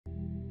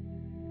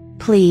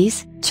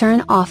Please,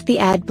 turn off the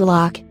ad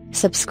block,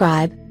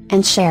 subscribe,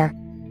 and share.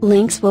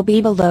 Links will be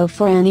below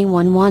for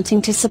anyone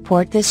wanting to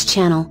support this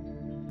channel.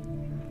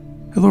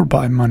 Hello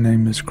everybody, my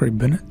name is Craig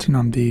Bennett and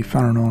I'm the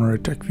founder and owner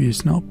of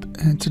TechViewsNope,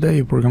 and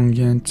today we're going to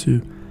get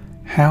into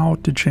how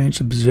to change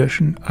the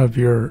position of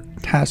your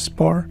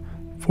taskbar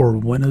for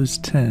Windows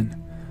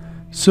 10.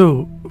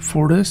 So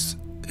for this,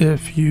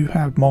 if you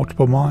have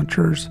multiple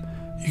monitors,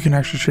 you can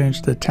actually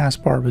change the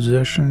taskbar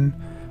position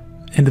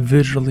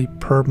individually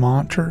per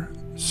monitor.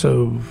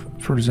 So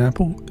for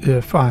example,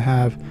 if I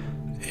have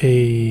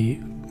a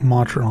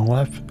monitor on the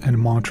left and a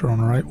monitor on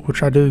the right,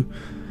 which I do,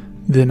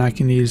 then I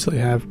can easily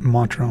have a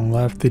monitor on the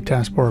left, the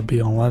taskbar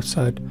be on the left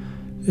side,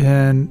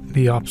 and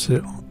the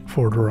opposite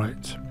for the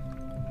right.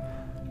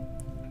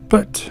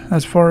 But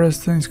as far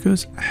as things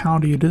goes, how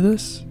do you do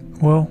this?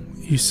 Well,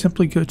 you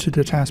simply go to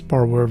the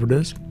taskbar wherever it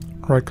is,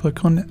 right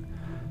click on it,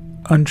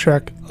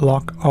 uncheck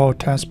lock all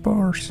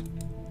taskbars,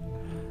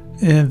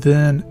 and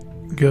then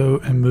go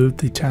and move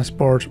the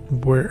taskbars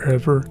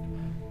wherever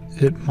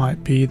it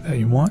might be that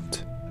you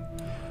want.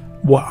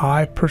 What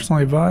I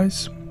personally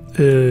advise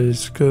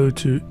is go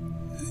to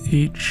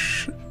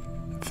each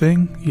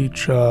thing,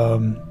 each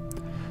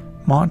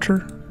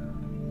monitor,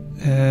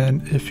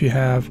 and if you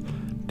have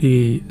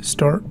the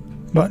start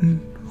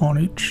button on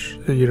each,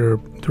 either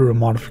through a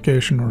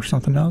modification or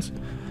something else,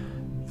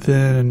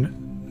 then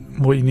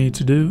what you need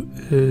to do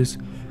is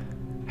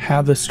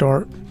have the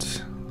start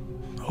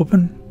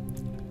open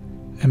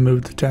and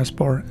move the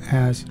taskbar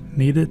as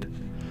needed.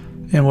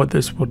 And what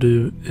this will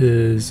do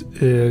is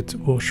it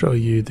will show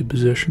you the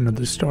position of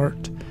the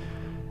start.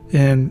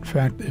 In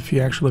fact, if you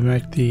actually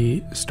make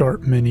the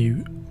start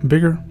menu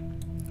bigger,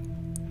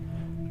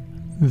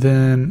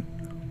 then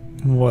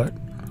what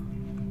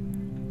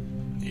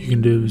you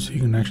can do is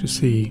you can actually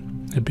see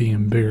it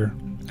being bigger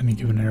in a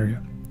given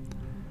area.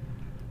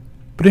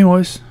 But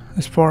anyways,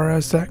 as far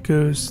as that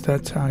goes,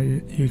 that's how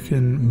you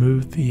can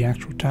move the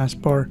actual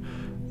taskbar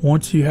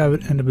once you have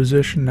it in a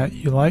position that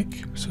you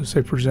like. So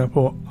say for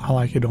example, I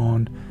like it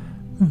on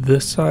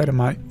this side, I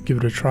might give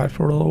it a try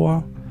for a little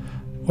while.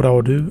 What I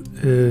will do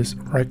is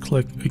right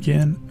click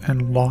again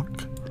and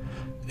lock.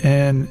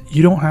 And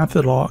you don't have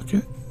to lock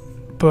it,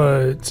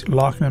 but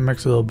locking it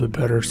makes it a little bit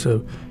better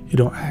so you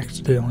don't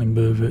accidentally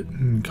move it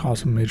and cause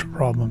some major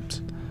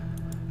problems.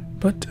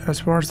 But as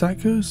far as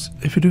that goes,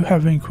 if you do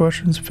have any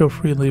questions, feel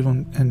free to leave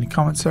them in the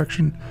comment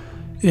section.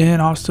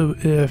 And also,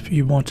 if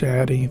you want to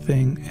add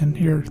anything in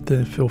here,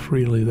 then feel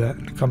free to leave that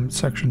in the comment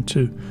section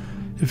too.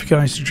 If you got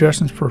any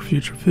suggestions for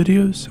future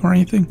videos or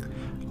anything,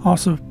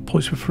 also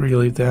please feel free to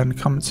leave that in the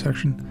comment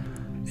section.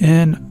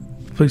 And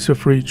please feel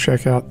free to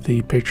check out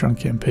the Patreon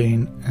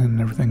campaign and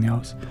everything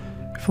else.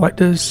 If you like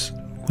this,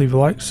 leave a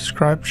like,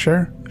 subscribe,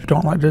 share. If you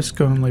don't like this,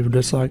 go and leave a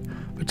dislike,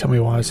 but tell me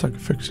why so I can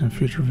fix it in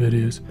future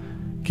videos.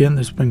 Again,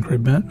 this has been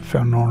Craig Bennett,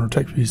 founder and owner of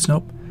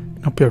TechViewsNope,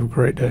 and hope you have a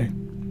great day.